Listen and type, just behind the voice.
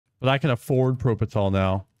But I can afford Propital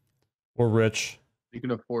now. We're rich. You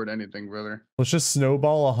can afford anything, brother. Let's just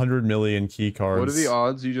snowball 100 million key cards. What are the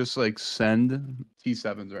odds you just like send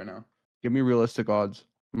T7s right now? Give me realistic odds.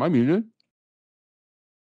 Am I muted?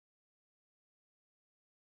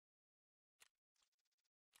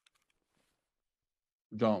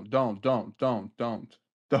 Don't. I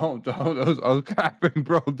was capping,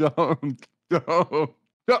 bro. Don't.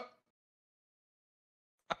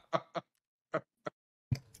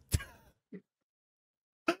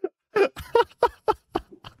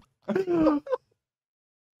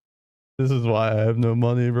 This is why I have no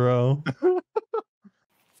money, bro. All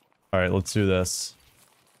right, let's do this.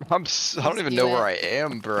 I don't even know where I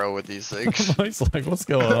am, bro, with these things. Mike's like, what's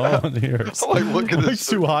going on here? I'm like, look at this. Mike's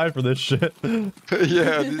too high for this shit.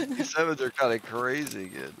 Yeah, these sevens are kind of crazy.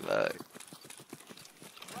 Good luck.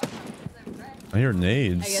 I hear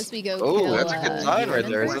nades. I guess we go. Oh, that's a good sign right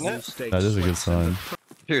there, isn't it? That is a good sign.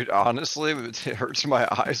 Dude, honestly, it hurts my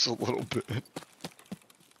eyes a little bit.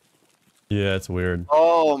 Yeah, it's weird.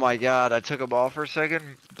 Oh my god, I took them off for a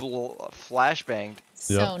second. Flashbanged.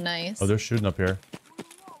 So nice. Oh, they're shooting up here.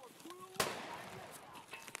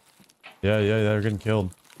 Yeah, they're getting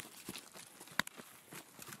killed.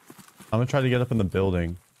 I'm gonna try to get up in the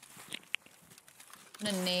building. I'm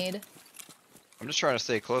gonna nade. I'm just trying to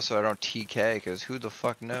stay close so I don't TK, because who the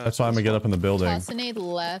fuck knows? That's why I'm gonna get up in the building. Toss a nade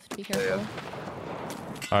left. Be careful. Yeah.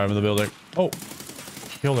 Alright, I'm in the building. Oh!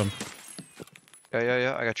 Killed him.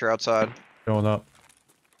 Yeah. I got your outside. Going up.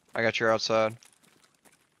 I got your outside.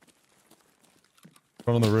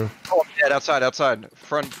 Going on the roof. Oh, I'm dead. Outside.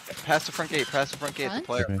 Front. Past the front gate. The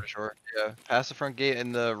player, Okay. for sure. Yeah. Past the front gate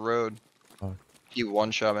in the road. Oh. He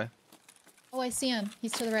one-shot me. Oh, I see him.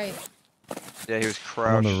 He's to the right. Yeah, he was I'm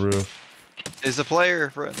crouched. on the roof. Is the player,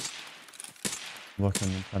 friend. Looking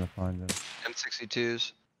and trying to find him.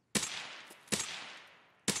 M62s.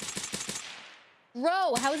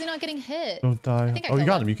 Bro, how is he not getting hit? Don't die. I think I Oh, you killed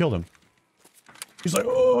got him. You killed him. He's like,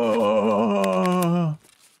 oh.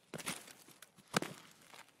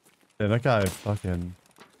 Yeah, that guy fucking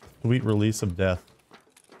sweet release of death.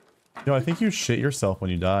 Yo, I think you shit yourself when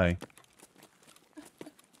you die.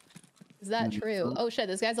 Is that true? Oh shit,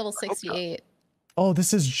 this guy's level 68. Oh,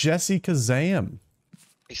 this is Jesse Kazam.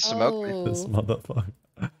 He smoked me. This motherfucker.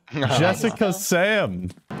 Jessica Sam.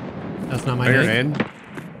 That's not my name.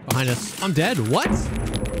 Behind us. I'm dead. What?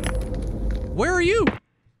 Where are you?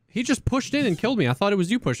 He just pushed in and killed me. I thought it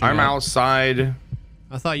was you pushing. I'm outside.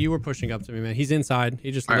 I thought you were pushing up to me, man. He's inside.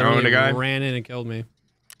 He just I own literally a guy. ran in and killed me.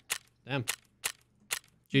 Damn.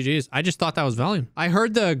 GG's. I just thought that was Valiant. I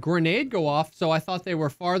heard the grenade go off, so I thought they were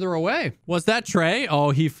farther away. Was that Trey?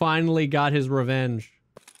 Oh, he finally got his revenge.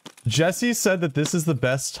 Jesse said that this is the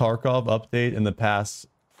best Tarkov update in the past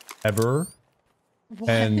ever. What?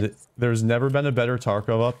 And there's never been a better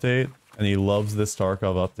Tarkov update, and he loves this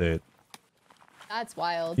Tarkov update. That's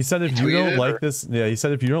wild. He said if you don't like this, yeah, he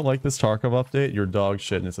said if you don't like this Tarkov update, you're dog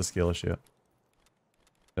shit and it's a skill issue.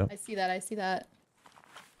 Yep. I see that.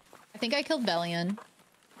 I think I killed Bellion.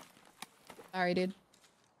 Sorry, dude.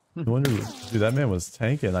 I wonder, dude, that man was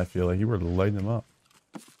tanking. I feel like you were lighting him up.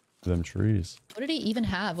 Them trees. What did he even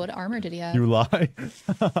have? What armor did he have? You lie.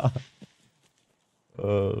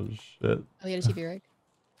 Oh shit. Oh, he had a TV rig.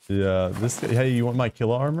 Yeah. This. Hey, you want my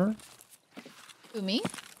kill armor? Who, me?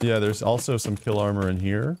 Yeah. There's also some kill armor in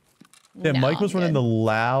here. Yeah. No, Mike was I'm running good. the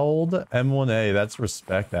loud M1A. That's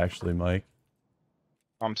respect, actually, Mike.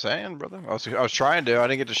 I'm saying, brother. I was trying to. I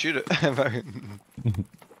didn't get to shoot it.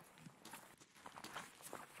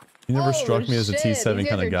 You never Oh, struck me as a shit, T7 these kind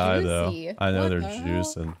guys of are guy, juicy. though. I know What they're the hell?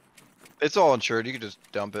 juicing. It's all insured. You can just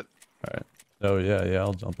dump it. All right. Oh yeah,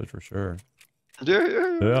 I'll dump it for sure. Yeah. Yeah,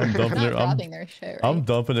 I'm They're dumping not it. dropping their shit, right? I'm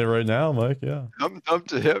dumping it right now, Mike. Yeah. I'm dumped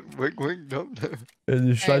to him. Wink, dump.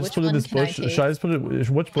 And should I Alright, just put it in which this one bush? can I Should I just put it?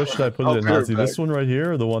 Which bush should I put I'll it in, be right Nazi? This back. one right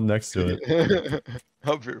here, or the one next to it?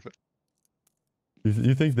 I'll be right back.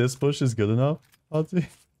 You think this bush is good enough, Nazi?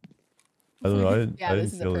 I don't know. I didn't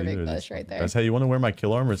This is a kill perfect either of these bush right there. guys. Hey, you want to wear my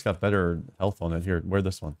kill armor? It's got better health on it. Here, wear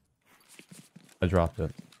this one. I dropped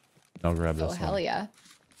it. I'll grab this Oh, hell one. yeah.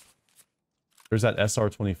 There's that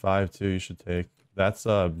SR25 too. You should take. That's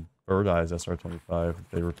Bird Eye's SR25.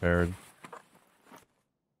 They repaired.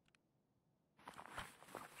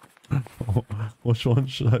 Which one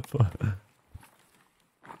should I put?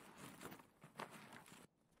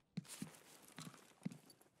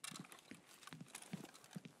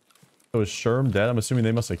 So is Sherm dead? I'm assuming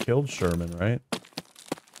they must have killed Sherman, right?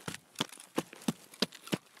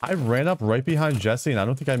 I ran up right behind Jesse and I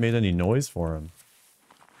don't think I made any noise for him.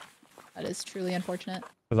 That is truly unfortunate.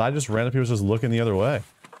 Because I just ran up, he was just looking the other way.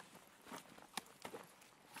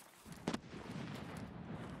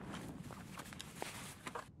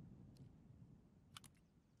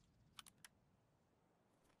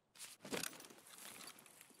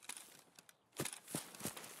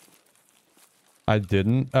 I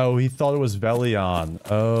didn't. Oh, he thought it was Velion.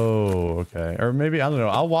 Oh, okay. Or maybe, I don't know.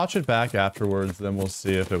 I'll watch it back afterwards, then we'll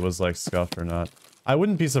see if it was, like, scuffed or not. I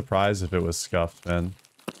wouldn't be surprised if it was scuffed, man.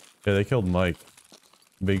 Yeah, they killed Mike.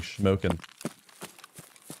 Big smoking.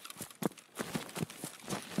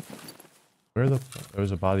 Where the fuck?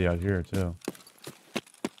 There's a body out here, too.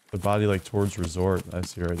 The body, like, towards resort. I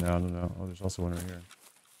see right now. I don't know. Oh, there's also one right here.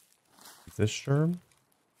 Is this Sherm?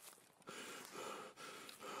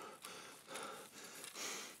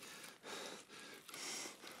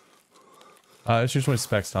 It's just my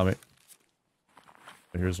specs, Tommy.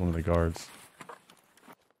 Here's one of the guards.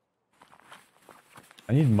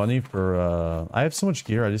 I need money for, I have so much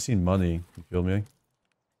gear, I just need money. You feel me?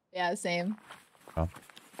 Yeah, same. Oh.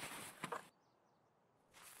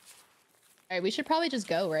 Alright, we should probably just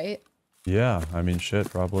go, right? Yeah, I mean, shit,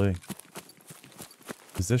 probably.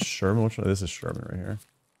 Is this Sherman? Which one? This is Sherman right here.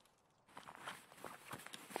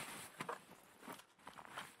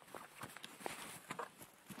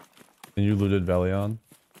 And you looted Velion?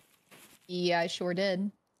 Yeah, I sure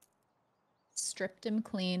did. Stripped him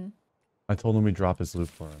clean. I told him we drop his loot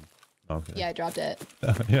for him. Okay. Yeah, I dropped it.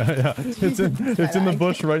 yeah. It's in the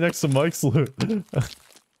bush right next to Mike's loot.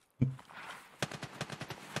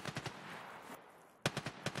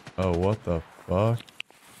 Oh, what the fuck?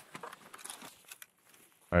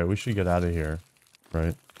 Alright, we should get out of here.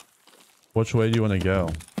 Right? Which way do you want to go?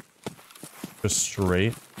 Just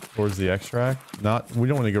straight towards the extract? We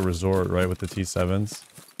don't want to go resort, right, with the T7s?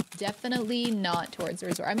 Definitely not towards the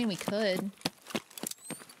resort. I mean, we could.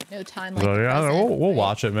 No time like So, the yeah, present, we'll right?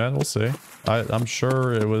 watch it, man. We'll see. I'm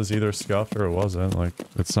sure it was either scuffed or it wasn't. Like,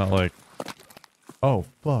 it's not like... Oh,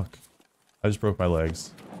 fuck. I just broke my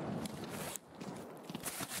legs.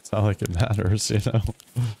 It's not like it matters, you know?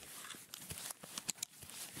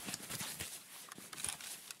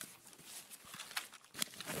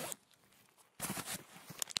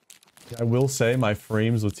 I will say my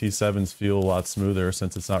frames with T7s feel a lot smoother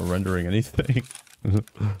since it's not rendering anything.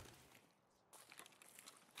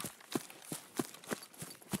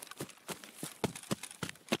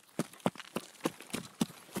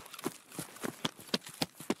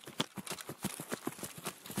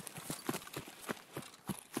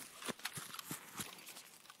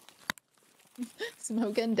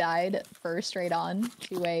 Smokin died first right on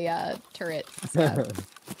to a turret scab.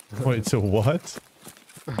 Wait, to what?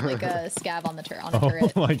 Like a scab on the on a Oh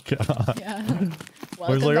turret. my god. Yeah. He's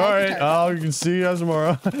Welcome like, back alright, to Tarkov. you can see you guys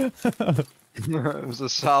tomorrow. It was a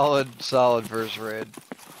solid first raid.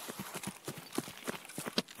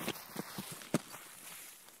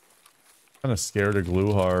 Kind of scared of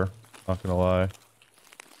Gluhar, not gonna lie. You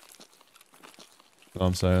know what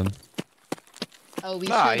I'm saying? Oh, we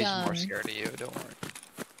Nah, should, he's more scared of you, don't worry.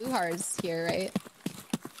 Uhar's here, right?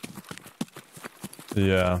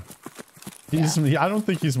 Yeah. I don't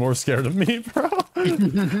think he's more scared of me, bro. I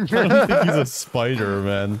don't think he's a spider,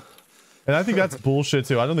 man. And I think that's bullshit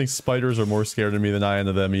too. I don't think spiders are more scared of me than I am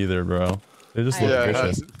of them either, bro. They just look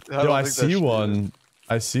vicious. Yo, I see one.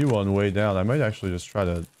 I see one way down. I might actually just try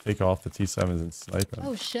to take off the T7s and snipe him.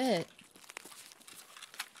 Oh shit.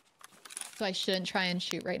 So I shouldn't try and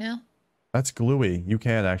shoot right now? That's gluey. You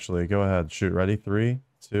can actually. Go ahead. Shoot. Ready? 3,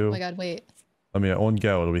 2. Oh my god, wait. Let me on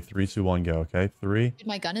go. It'll be 3, 2, 1, go. Okay. 3, Dude,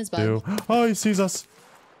 my gun is 2. bugged. Oh, he sees us.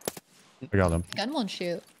 I got him. Gun won't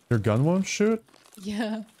shoot. Your gun won't shoot?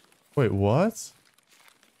 Yeah. Wait, what?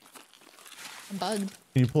 I'm bugged.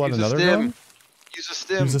 Can you pull out Use a another stim. gun? Use a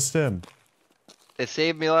stim. Use a stim. It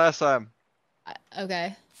saved me last time.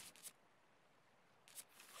 Okay.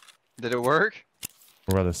 Did it work?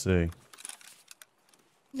 We're about to see.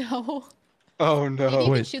 No. Oh Maybe you no.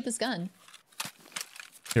 can Wait. shoot this gun.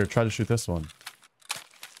 Here, try to shoot this one.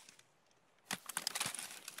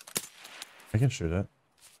 I can shoot it.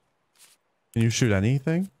 Can you shoot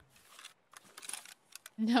anything?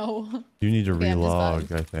 No. You need to Okay, I'm just relog,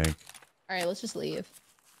 bugged. I think. Alright, let's just leave.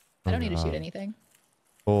 I Oh don't need to shoot God. anything.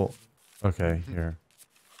 Well, okay, here.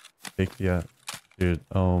 Take the, dude,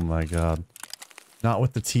 oh my god. Not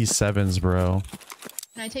with the T7s, bro.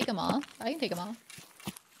 Can I take them off? I can take them off.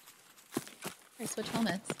 Alright, switch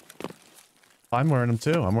helmets. I'm wearing them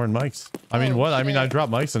too. I'm wearing mics. I mean, Oh, what? I mean, I shit.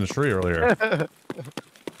 dropped mics in the tree earlier.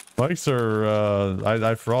 Mics are,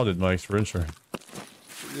 I frauded mics for insurance.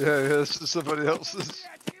 Yeah, this is somebody else's.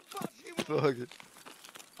 Fuck it.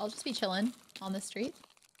 I'll just be chilling on the street.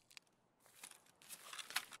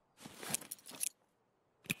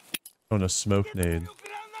 On a smoke nade.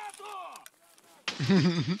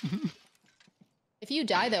 If you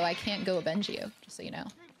die though, I can't go avenge you, just so you know.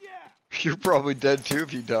 You're probably dead too if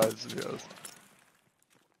he dies, to be honest.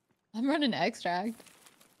 I'm running extract.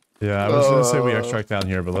 Yeah, I was gonna say we extract down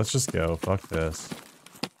here, but let's just go. Fuck this.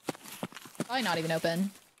 Probably not even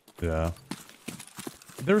open. Yeah.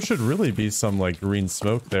 There should really be some like green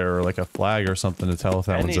smoke there or like a flag or something to tell if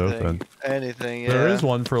that one's open. Anything, yeah. There is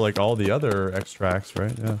one for like all the other extracts,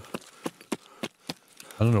 right? Yeah.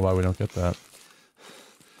 I don't know why we don't get that.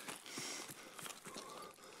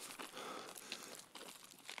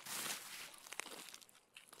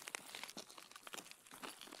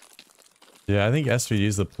 Yeah, I think SVD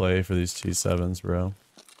is the play for these T7s, bro.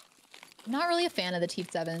 I'm not really a fan of the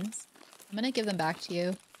T7s. I'm gonna give them back to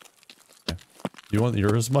you. Okay. You want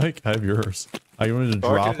yours, Mike? I have yours. You wanted to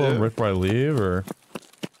drop them right before I leave, or?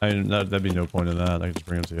 That'd be no point in that. I can just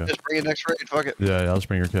bring them to you. Just bring it next raid, fuck it. Yeah, I'll just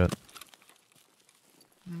bring your kit.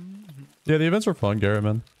 Yeah, the events were fun, Garrett,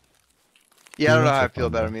 man. Yeah, I don't know how I feel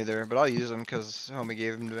about them either, but I'll use them because homie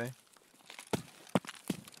gave them to me.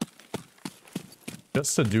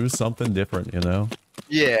 Just to do something different, you know?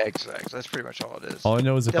 Yeah, exactly. That's pretty much all it is. All I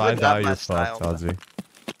know is if I die, you're fucked, Tazi.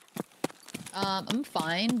 I'm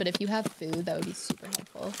fine, but if you have food, that would be super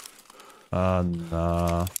helpful.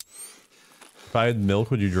 Nah. If I had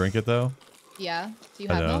milk, would you drink it, though? Yeah. Do you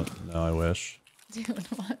have milk? No, I wish. Dude,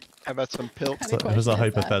 what? How about some pills? It was a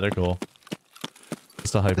hypothetical.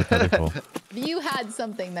 Just a hypothetical. If you had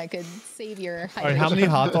something that could save your hydration. Alright, how many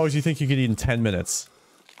hot dogs do you think you could eat in 10 minutes?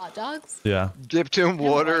 Hot dogs? Yeah. Dipped in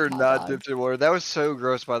water or like hot not dogs. dipped in water? That was so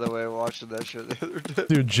gross, by the way, watching that shit the other day.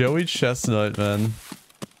 Dude, Joey Chestnut, man.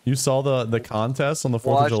 You saw the contest on the 4th of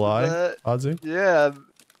Watched July, that. Ozzy? Yeah.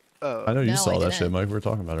 Oh. I know you No, saw I that shit, didn't. Mike. We were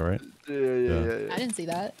talking about it, right? Yeah. I didn't see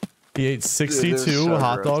that. He ate 62 so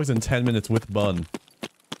hot gross. dogs in 10 minutes with bun.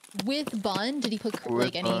 With bun? Did he put With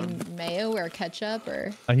like any bun. mayo or ketchup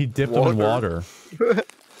or? And he dipped them in water.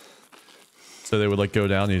 So they would like go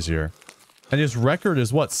down easier. And his record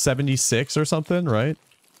is what, 76 or something, right?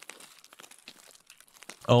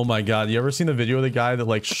 Oh my god, you ever seen the video of the guy that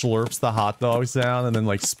like slurps the hot dogs down and then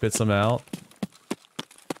like spits them out?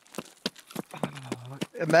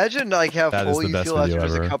 Imagine like how That is full the you best feel after video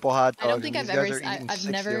just ever. a couple hot dogs. I don't think and I've these ever. guys are eating I've 60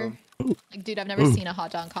 of never. 'em. Like, dude, I've never seen a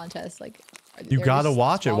hot dog contest. Like, You they're gotta just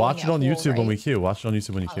watch it. Watch it on swallowing a YouTube whole, when we right? queue. Watch it on YouTube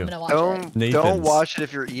when you I'm queue. gonna watch it. Don't Nathan's. watch it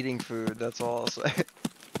if you're eating food. That's all I'll say.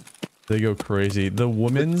 They go crazy. The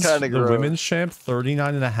women's gross. women's champ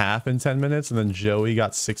 39 and a half in 10 minutes, and then Joey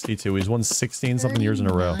got 62. He's won 16 something years in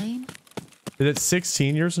a row. 39? Is it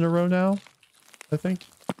 16 years in a row now? I think.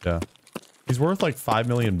 Yeah. He's worth like $5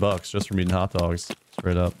 million just from eating hot dogs.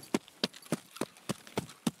 Straight up.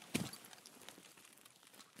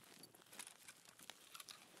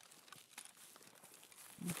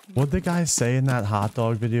 What'd the guy say in that hot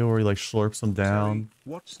dog video where he like slurps them down?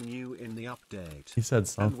 What's new in the update? He said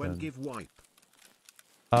And when something. give wipe?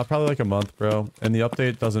 Probably like a month, bro. And the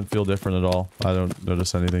update doesn't feel different at all. I don't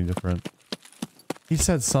notice anything different. He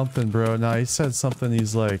said something, bro. Nah, he said something.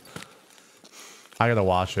 He's like, I gotta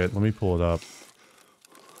watch it. Let me pull it up.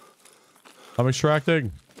 I'm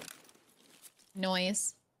extracting.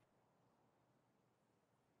 Noise.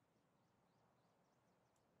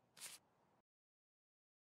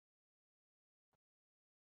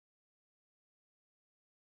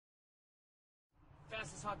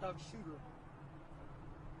 Fastest hot dog shooter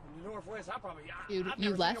in the Northwest. Dude,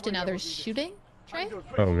 you left and now there's shooting? Trey?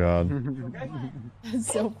 Oh god. That's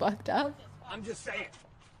so fucked up. I'm just saying.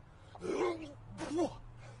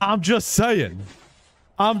 I'm just saying.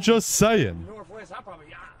 I'm just saying. Northwest,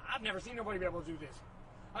 I've never seen nobody be able to do this.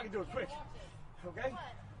 I can do it quick. Okay?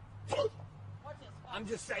 I'm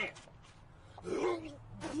just saying.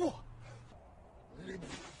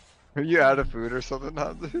 Are you out of food or something,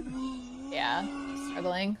 Hansi? Yeah,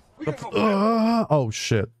 struggling. Oh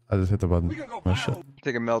shit. I just hit the button. Oh shit.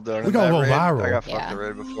 Take a meltdown. We in gotta that go raid. viral. I got fucked Yeah. the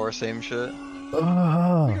raid before, same shit. We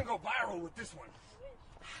can go viral with this one.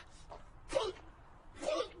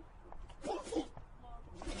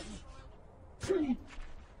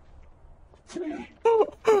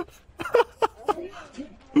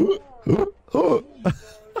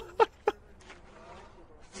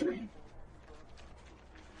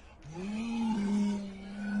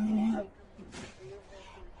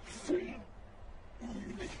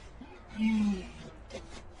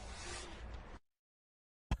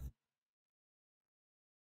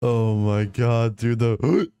 Oh my god, dude.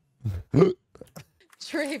 The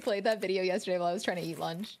Trey played that video yesterday while I was trying to eat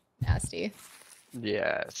lunch. Nasty.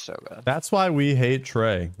 Yeah, it's so bad. That's why we hate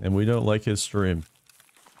Trey and we don't like his stream.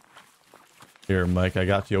 Here, Mike, I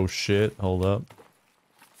got your shit. Hold up.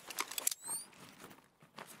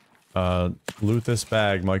 Loot this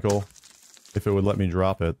bag, Michael. If it would let me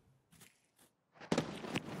drop it.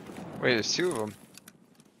 Wait, there's two of them.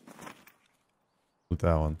 Loot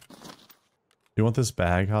that one. You want this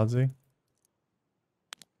bag, Hodzi?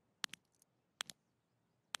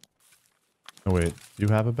 Oh wait, you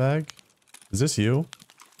have a bag? Is this you?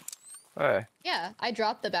 Hey. Yeah, I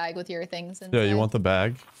dropped the bag with your things. Yeah, you want the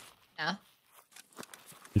bag? Yeah.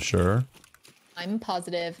 You sure? I'm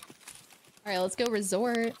positive. All right, let's go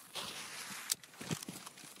resort.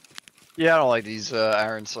 Yeah, I don't like these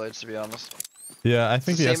iron sights, to be honest. Yeah, I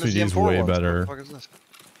think the Same as SVD is M4 way ones. better. What the fuck is this?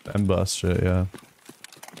 M-bus shit, yeah.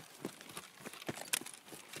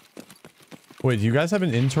 Wait, do you guys have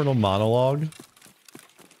an internal monologue?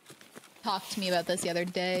 Talked to me about this the other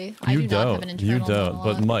day. I You do not have don't. an You internal don't, but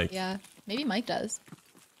monologue. Mike. Yeah, maybe Mike does.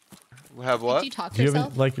 Have what? Did you talk to Do you have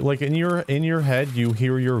yourself? an, like in your head you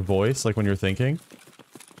hear your voice like when you're thinking?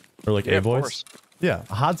 Or like Yeah, a of voice? course. Yeah,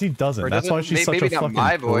 Hodzi doesn't. Or That's why doesn't- she's such maybe a not fucking my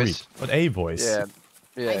freak. voice. But a voice. Yeah.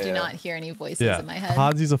 Yeah. I do yeah. not hear any voices Yeah, in my head.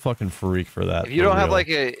 Hodzi's a fucking freak for that. If you for don't have real.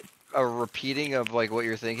 like a repeating of like what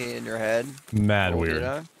you're thinking in your head, Mad well, you weird.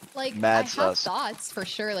 know? Like, Mad I have sus. thoughts for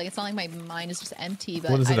sure. Like, it's not like my mind is just empty,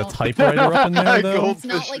 but What is I it, a don't... typewriter up in there though? It's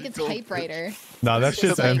not like a typewriter. Nah, that It's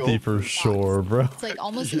shit's just like- empty for sure, bro. It's like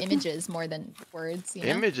almost images more than words, you know?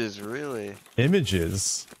 Images, really.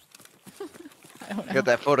 Images. I don't know. Got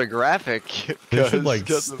that photographic. They should guys. like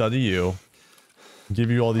Got the- study you. Give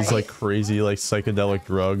you all these like crazy like psychedelic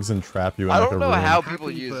drugs and trap you in I like don't a know room. how people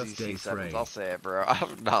Happy use birthday, these T7s. Trey. I'll say it, bro.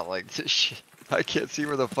 I'm not like this shit. I can't see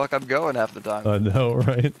where the fuck I'm going half the time. I know,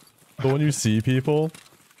 right? But when you see people,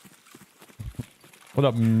 what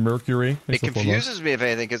up, Mercury? It Thanks for following. confuses me if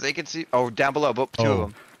anything, because they can see. Oh, down below, but two Oh. of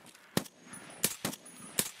them.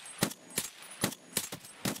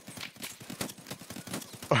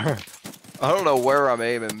 I don't know where I'm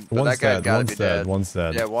aiming, but One's that guy's dead. gotta One's be dead. dead. One's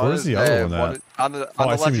dead. Yeah, one Where's is the dead. other one at? On the Oh, I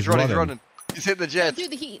left, see, he's he's running. He's running. running. He's hitting the jets. Dude,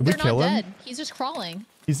 we they're not kill him? dead. He's just crawling.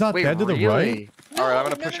 He's not Wait, dead to the really? right. All right, I'm No,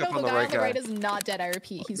 gonna push no, up no, on the the guy right on the right guy. is not dead. I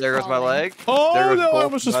repeat, he's There goes my crawling. leg. Oh There goes no! I both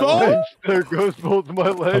almost just my fell. legs. There goes both my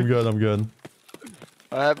I'm legs. good. I'm good.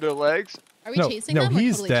 I have no legs. Are we No, chasing no, them? We're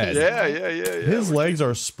he's totally dead. chasing Yeah, them. yeah. His legs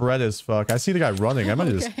are spread as fuck. I see the guy running. I might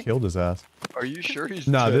have just Okay. killed his ass. Are you sure he's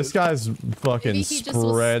Nah, dead? this guy's fucking Maybe he just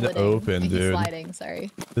was spread sliding. open, He's dude. sliding,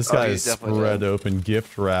 sorry. This Oh, guy he's is definitely spread dead. open,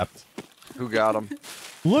 gift wrapped. Who got him?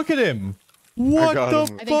 Look at him. What got the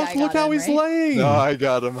him. I think fuck? I Look got how him, he's right? laying. No, I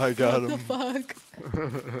got him. I got What the him. fuck?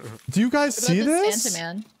 Do you guys What see about the this? Santa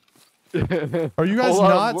man? Are you guys Hold on,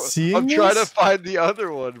 not seeing I'm this? trying to find the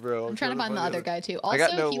other one, bro. I'm trying to find the other guy too. I got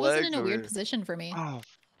Also, no he wasn't in legs a over weird here. position for me. Oh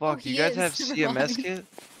fuck! he You guys is. have Never CMS mind. kit?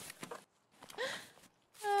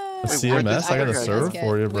 A Wait, CMS? I got a other guy serve go?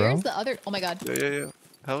 for you, bro. Where's the other? Oh my god. Yeah.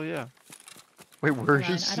 Hell yeah. Wait, where Hold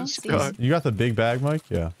on, is I don't this see guy? him. You got the big bag, Mike?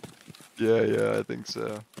 Yeah. Yeah, I think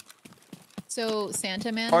so. So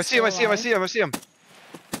Santa man. Oh, I is see him! I still see him! I alive? see him!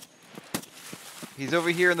 He's over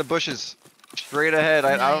here in the bushes, straight ahead.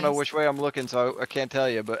 I don't know Nice. which way I'm looking, so I can't tell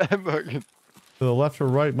you. But I'm looking. To the left or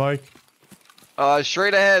right, Mike?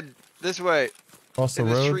 Straight ahead, this way, Across the in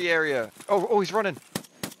this road? tree area. Oh, he's running. I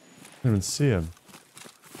didn't even see him.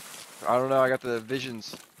 I don't know. I got the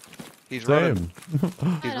visions. He's running. Damn.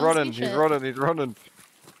 He's I don't running. see He's shit. running. He's running.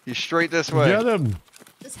 He's straight this way. Get him.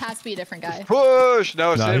 This has to be a different guy. Push!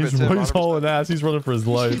 No, it's Nah, him. he's, It's him. he's 100%. hauling ass. He's running for his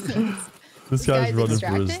life. Jesus. This This guy's guy's running for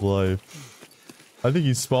his extracting? life. I think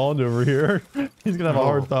he spawned over here. He's gonna have a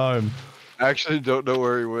hard time. I actually don't know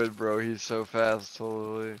where he went, bro. He's so fast,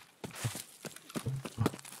 totally.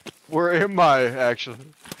 Where am I, actually?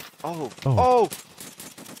 Oh. Oh.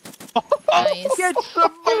 Nice. Get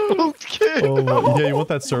some boots, kid! Oh, yeah, you want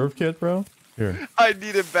that serve kit, bro? Here, I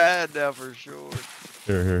need it bad now for sure.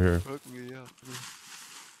 here. Hook me up.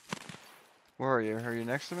 Where are you? Are you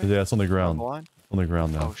next to me? Yeah, it's on the I'm ground. blind? On the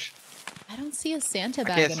ground now. Oh, shit. I don't see a Santa I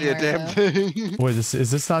bag can't see a anywhere. damn though. thing. Wait, is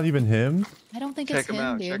this not even him? I don't think Check it's him him,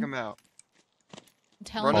 out. dude. Check him out. I'm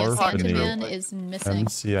telling Run you, his Santa pocket man real quick. is missing.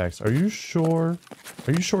 MCX. Are you sure?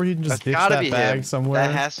 Are you sure he can just That's ditch gotta that be bag him. somewhere?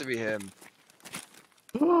 That has to be him.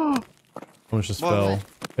 Almost just Whoa. fell.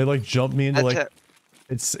 It like jumped me into That's like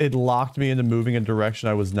it. it locked me into moving in a direction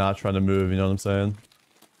I was not trying to move. You know what I'm saying?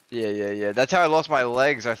 Yeah. That's how I lost my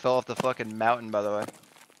legs. I fell off the fucking mountain, by the way.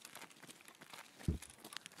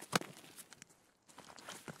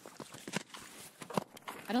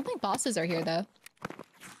 I don't think bosses are here though.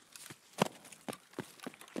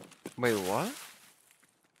 Wait, what?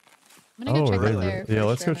 I'm gonna go check are right they? there. Yeah, for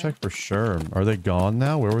let's go sure. check for sure. Are they gone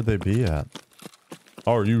now? Where would they be at?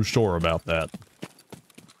 Are you sure about that?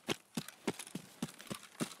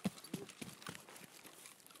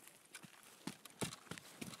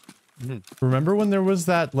 Remember when there was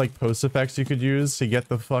that like post effects you could use to get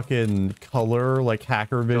the fucking color like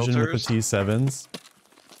hacker vision Filters? with the T7s?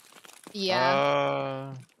 Yeah.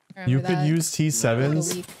 Uh, I You remember could that. use Like a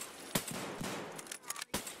T7s leak.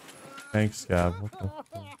 Thanks, Gab. What the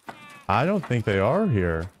fuck? I don't think they are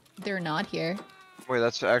here. They're not here. Wait,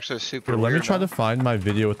 that's actually super Here, let me weird try now. to find my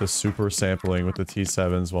video with the super sampling with the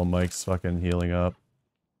T7s while Mike's fucking healing up.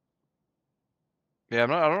 Yeah, I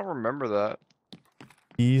don't remember that.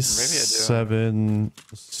 T7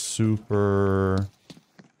 super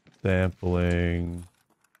sampling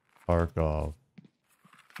Tarkov.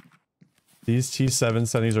 These T7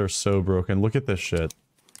 settings are so broken. Look at this shit.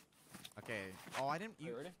 Okay. Oh, I didn't. Do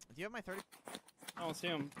you have my 30? I don't see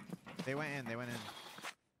him. They went in.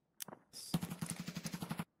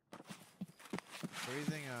 They're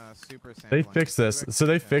using super sampling. They fixed this. So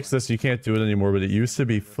they fixed this. You can't do it anymore, but it used to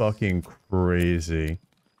be fucking crazy.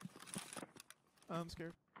 I'm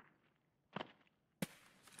scared.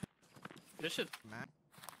 This shit.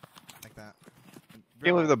 Like that.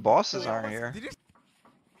 Can't believe the bosses aren't here. Did you?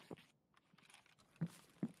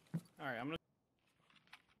 Alright, I'm gonna.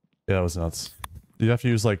 Yeah, that was nuts. You have to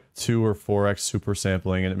use like 2 or 4x super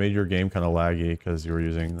sampling, and it made your game kind of laggy because you were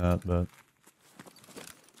using that. But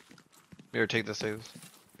Here, take this.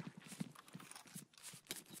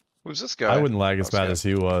 Who's this guy? I wouldn't lag as Oh, bad Scott. as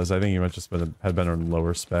he was. I think he might just had been on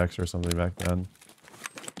lower specs or something back then,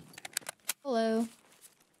 Hello.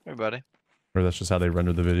 Hey, buddy. or that's just how they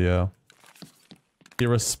rendered the video. You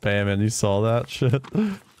were spamming. You saw that shit.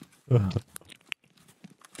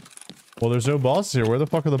 Well, there's no bosses here. Where the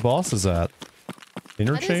fuck are the bosses at?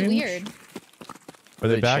 Interchange? That is weird. Are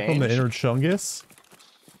they They back on the changed? inner chungus?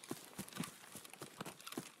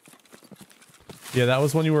 Yeah, that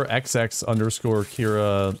was when you were XX underscore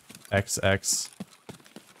Kira XX.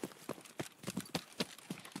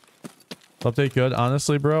 Update good.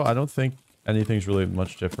 Honestly, bro, I don't think anything's really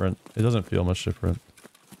much different. It doesn't feel much different.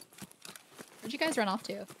 Where'd you guys run off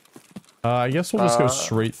to? I guess we'll just go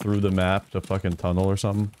straight through the map to fucking tunnel or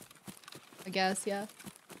something. I guess, yeah.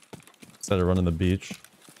 Instead of running the beach.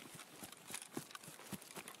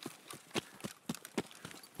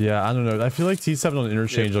 Yeah, I don't know. I feel like T7 on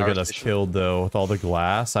interchange will power get us station. killed though. With all the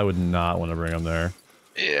glass, I would not want to bring them there.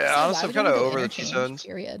 Yeah, So honestly, why I'm would kind of you go over the interchange, T7s.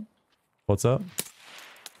 Period. What's up?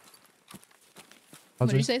 What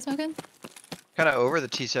did you say, Smokin'? Kind of over the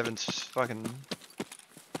T7s. Fucking.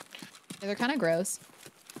 Yeah, they're kind of gross.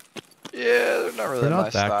 Yeah, they're not really They're my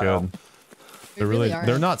not that style. good. They really They're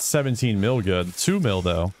aren't. not 17 mil good. 2 mil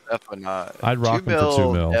though. Definitely not. I'd rock them for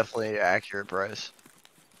 2 mil. Definitely accurate price.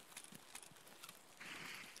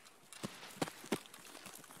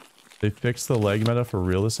 They fixed the leg meta for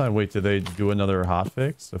real this time. Wait, did they do another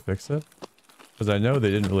hotfix to fix it? Because I know they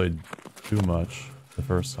didn't really do much the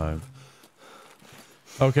first time.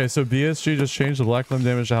 Okay, so BSG just changed the black limb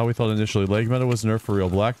damage to how we thought initially. Leg meta was nerfed for real.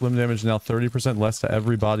 Black limb damage now 30% less to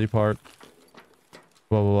every body part.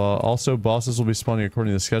 Blah, blah, blah. Also, bosses will be spawning according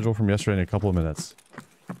to the schedule from yesterday in a couple of minutes.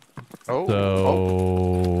 Oh.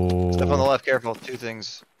 So... Step on the left. Careful. 2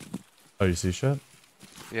 things. Oh, you see shit?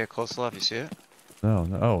 Yeah, close left. You see it? No,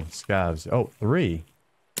 no. Oh, scavs. Oh, 3.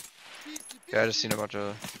 Yeah, I just seen a bunch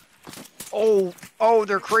of. Oh,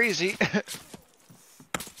 they're crazy.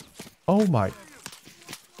 Oh my...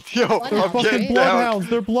 Yo, Bloodhounds, I'm Fucking getting down. bloodhounds!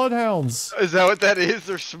 They're bloodhounds! Is that what that is?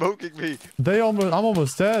 They're smoking me. I'm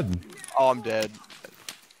almost dead. Oh, I'm dead.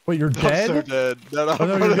 Wait, you're dead? I'm so dead. No, no, Oh,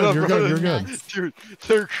 no, you're good, you're good, you're good. Dude,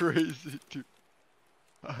 they're crazy, dude.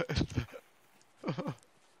 I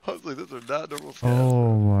was like, those are not normal scavs.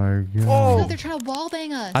 Oh my god. Oh, they're trying to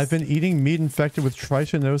wallbang us. I've been eating meat infected with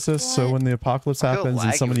trichinosis, so What? when the apocalypse I feel happens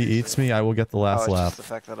and laggy somebody with these eats me, I will get the Oh, last it's just laugh. the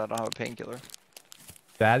fact that I don't have a painkiller.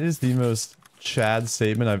 That is the most Chad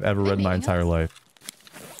statement I've ever read in my Anything entire else? life.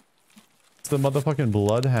 It's the motherfucking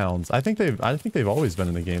bloodhounds. I think they've always been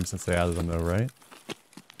in the game since they added them though, right?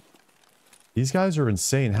 These guys are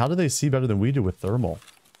insane. How do they see better than we do with thermal?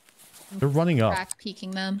 They're running up. Crack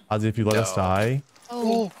peeking them. Ozzy, if you let us No. die,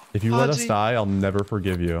 Oh, if you let us Ozzy. die, I'll never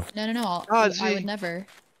forgive you. no. Ozzy. I would never.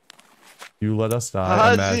 You let us die,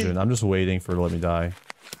 Ozzy. imagine. I'm just waiting for her to let me die.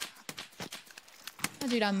 Oh,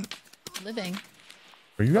 dude, I'm living.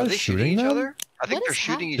 Are you Are guys they shooting each them? other? I think What they're is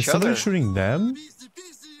shooting Is each somebody other. shooting them?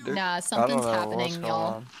 They're- Nah, I don't something's know what's happening, going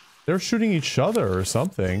y'all. on. They're shooting each other or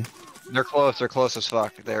something. They're close. They're close as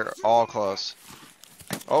fuck. They're all close.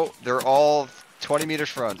 Oh, they're all 20 meters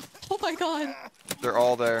front. Oh my god. They're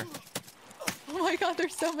all there. Oh my god,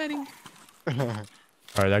 there's so many.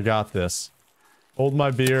 Alright, I got this. Hold my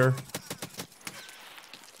beer.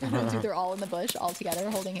 Dude, they're all in the bush, all together,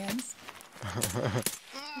 holding hands.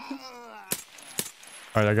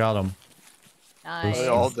 Alright, I got them. Are Nice. they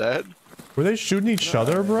all dead? Were they shooting each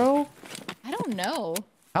other, bro? I don't know.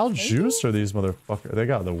 How juiced are these motherfuckers? They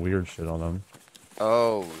got the weird shit on them.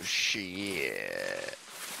 Oh, shit.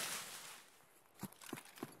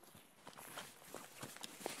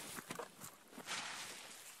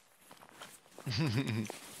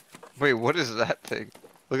 Wait, what is that thing?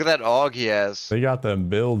 Look at that AUG he has. They got them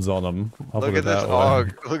builds on them. Look at this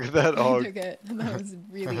AUG. Look at that I AUG. took it. That was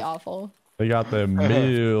really awful. They got them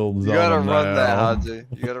builds You on gotta them run that, now. Hansi.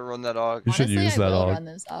 You gotta run that AUG. You should Honestly, use I that will AUG. run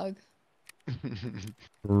this AUG.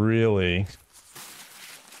 Really?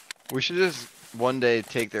 We should just one day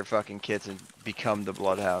take their fucking kits and become the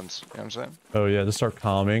Bloodhounds. You know what I'm saying? Oh yeah, just start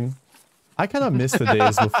calming. I kind of miss the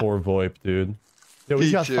days before VoIP, dude. Yeah, we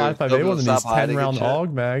Me got too. 5.58 Don't one of these stop hiding 10-round and shit.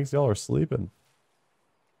 AUG mags. Y'all are sleeping.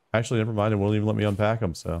 Actually, never mind. It won't even let me unpack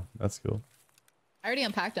them, so that's cool. I already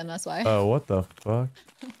unpacked them, that's why. Oh, what the fuck?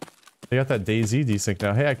 They got that DayZ desync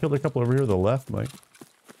now. Hey, I killed a couple over here to the left, Mike.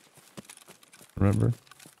 Remember?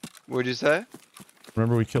 What'd you say?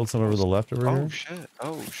 Remember we killed some over the left over Oh here? shit.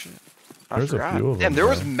 Oh shit. There's a forgot. few of Damn, them, there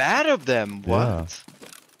was bro. mad of them. Yeah. What?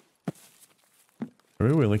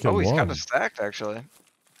 Maybe we only killed Oh, he's one. kind of stacked actually.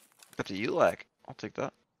 Got the ULAC. I'll take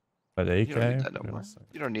that. That AK? You don't need that no Yeah, more. that's-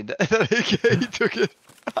 You don't need that. That AK, he took it.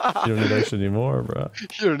 You don't need that shit anymore, bro.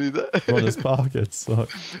 You don't need that. Run his pockets. Fuck.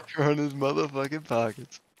 Run his motherfucking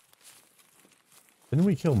pockets. Didn't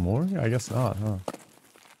we kill more? I guess not, huh?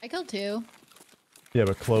 I killed 2. Yeah,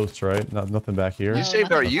 but close, right? Nothing back here. You Oh, saved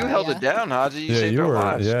not our. so You far, held yeah. it down, Haji. You Yeah, saved you our were.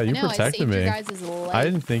 lives. Yeah, I you know, protected I saved me. your guys' life. I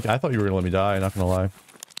didn't think. I thought you were gonna let me die. Not gonna lie.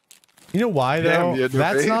 You know why Damn, though? you had no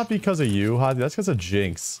That's faith? not because of you, Hadi. That's because of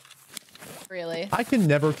Jinx. Really? I can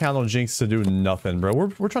never count on Jinx to do nothing, bro.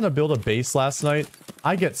 We're trying to build a base last night.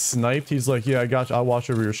 I get sniped. He's like, "Yeah, I got you. I'll watch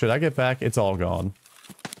over your shit." I get back, it's all gone.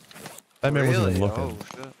 That man wasn't even Really? looking.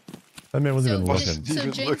 Oh shit. That man wasn't even So, looking. so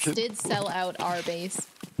Even Jinx looking. did sell out our base.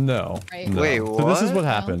 No. Right. No. Wait, So this is what? what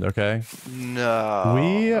happened, okay? No.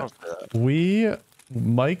 We- don't say that. We,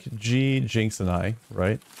 Mike, G, Jinx, and I,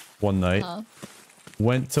 right? One night Huh?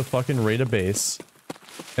 went to fucking raid a base,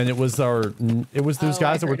 and it was those Oh, I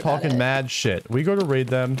guys that were heard about talking it. mad shit. We go to raid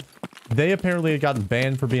them. They apparently had gotten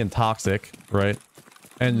banned for being toxic, right?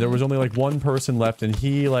 And there was only like one person left, and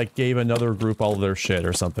he like gave another group all of their shit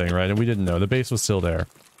or something, right? And we didn't know. The base was still there.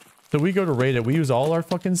 So we go to raid it. We use all our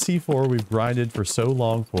fucking C4 we've grinded for so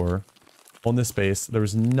long for on this base. There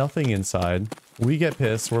was nothing inside. We get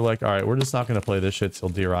pissed. We're like, all right, we're just not going to play this shit till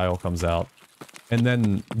Deer Isle comes out. And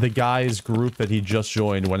then the guy's group that he just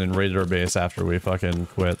joined went and raided our base after we fucking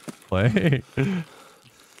quit playing.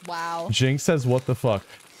 Wow. Jinx says, what the fuck?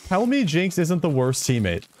 Tell me Jinx isn't the worst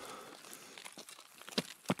teammate.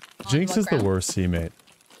 Jinx what is the ground? worst teammate.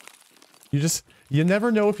 You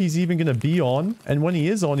never know if he's even going to be on. And when he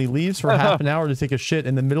is on, he leaves for half an hour to take a shit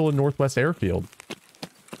in the middle of Northwest Airfield.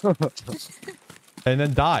 And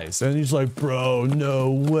then dies. And he's like, bro,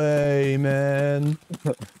 no way, man.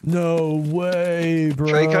 No way, bro.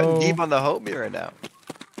 Trey cutting deep on the hope me right now.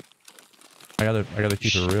 I gotta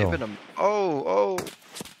keep it real. Giving him. Oh.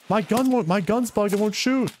 My gun's bugged. It won't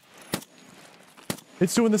shoot.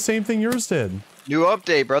 It's doing the same thing yours did. New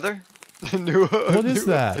update, brother. What is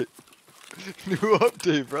that? New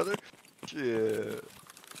update, brother. Yeah.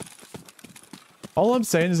 All I'm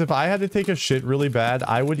saying is if I had to take a shit really bad,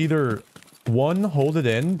 I would either, 1, hold it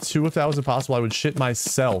in, 2, if that was impossible, I would shit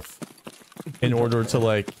myself in order to,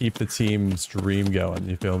 like, keep the team's dream going.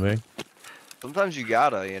 You feel me? Sometimes you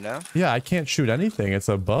gotta, you know? Yeah, I can't shoot anything. It's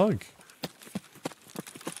a bug.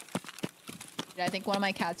 I think one of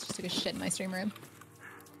my cats just took a shit in my stream room.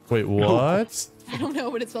 Wait, what? I don't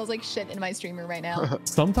know, but it smells like shit in my stream room right now.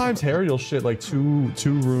 Sometimes Harry will shit like two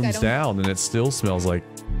rooms don't- down and it still smells like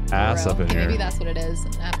ass Bro, up in maybe here. that's what it is.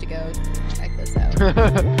 I'm gonna have to go check this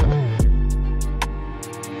out.